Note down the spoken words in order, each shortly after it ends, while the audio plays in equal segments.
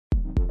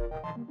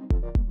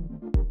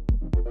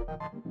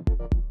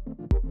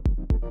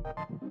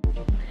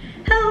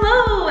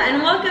Hello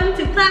and welcome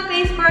to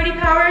Plant-Based Party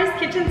Power's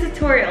kitchen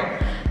tutorial.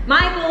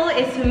 My goal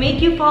is to make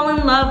you fall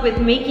in love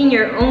with making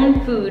your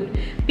own food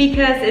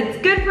because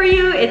it's good for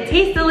you, it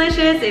tastes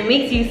delicious, it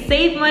makes you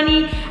save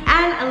money,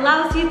 and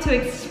allows you to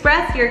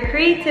express your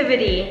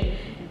creativity.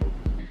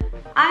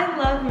 I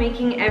love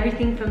making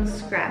everything from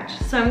scratch,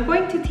 so I'm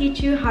going to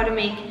teach you how to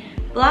make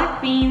black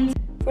beans.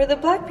 For the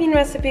black bean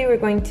recipe, we're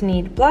going to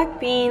need black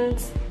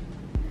beans,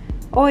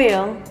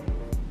 oil,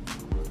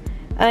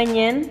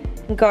 onion,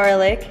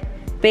 garlic,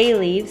 bay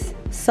leaves,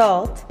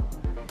 salt,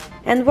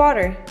 and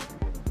water.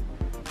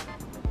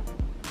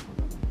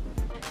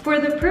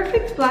 For the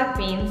perfect black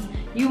beans,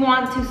 you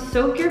want to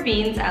soak your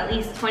beans at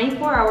least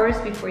 24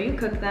 hours before you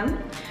cook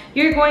them.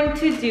 You're going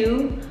to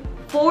do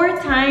 4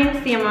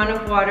 times the amount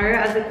of water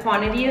as the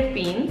quantity of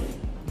beans.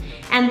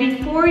 And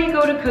before you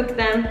go to cook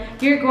them,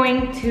 you're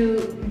going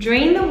to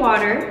drain the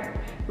water,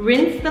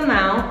 rinse them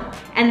out,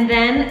 and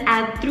then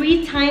add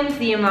 3 times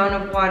the amount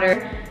of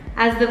water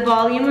as the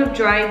volume of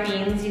dry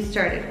beans you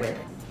started with.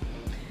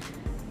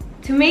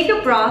 To make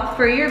a broth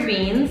for your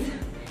beans,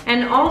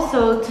 and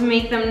also to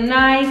make them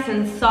nice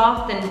and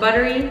soft and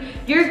buttery,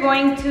 you're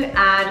going to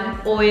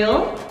add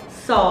oil,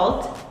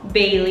 salt,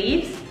 bay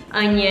leaves,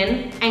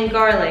 onion, and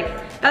garlic.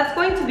 That's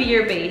going to be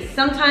your base.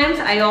 Sometimes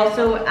I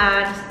also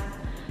add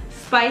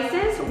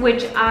spices,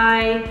 which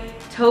I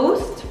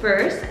toast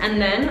first and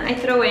then I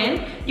throw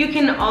in. You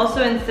can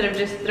also, instead of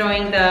just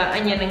throwing the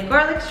onion and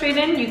garlic straight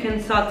in, you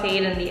can saute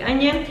it in the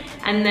onion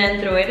and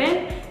then throw it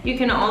in. You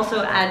can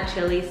also add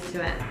chilies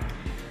to it.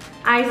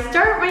 I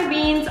start my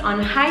beans on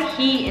high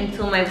heat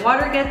until my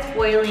water gets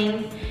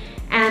boiling,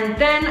 and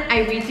then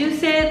I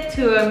reduce it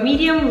to a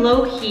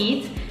medium-low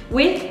heat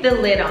with the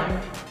lid on.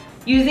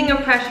 Using a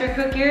pressure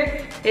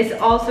cooker is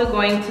also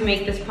going to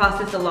make this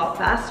process a lot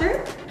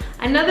faster.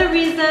 Another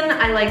reason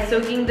I like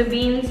soaking the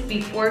beans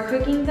before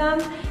cooking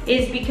them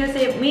is because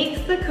it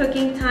makes the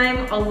cooking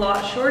time a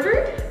lot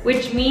shorter,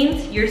 which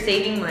means you're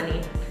saving money.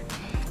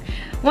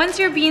 Once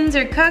your beans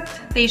are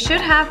cooked, they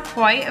should have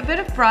quite a bit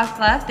of broth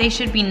left. They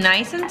should be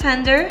nice and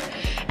tender,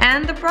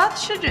 and the broth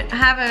should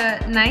have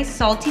a nice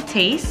salty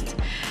taste.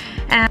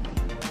 And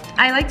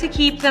I like to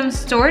keep them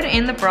stored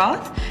in the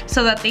broth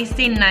so that they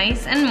stay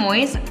nice and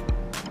moist.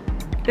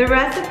 The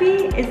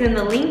recipe is in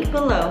the link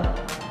below.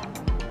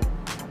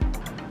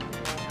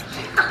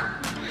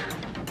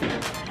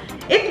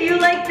 If you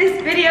like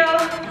this video,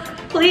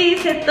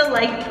 please hit the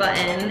like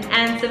button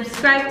and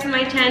subscribe to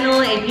my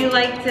channel if you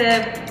like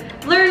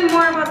to learn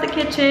more about the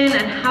kitchen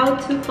and how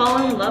to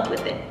fall in love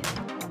with it.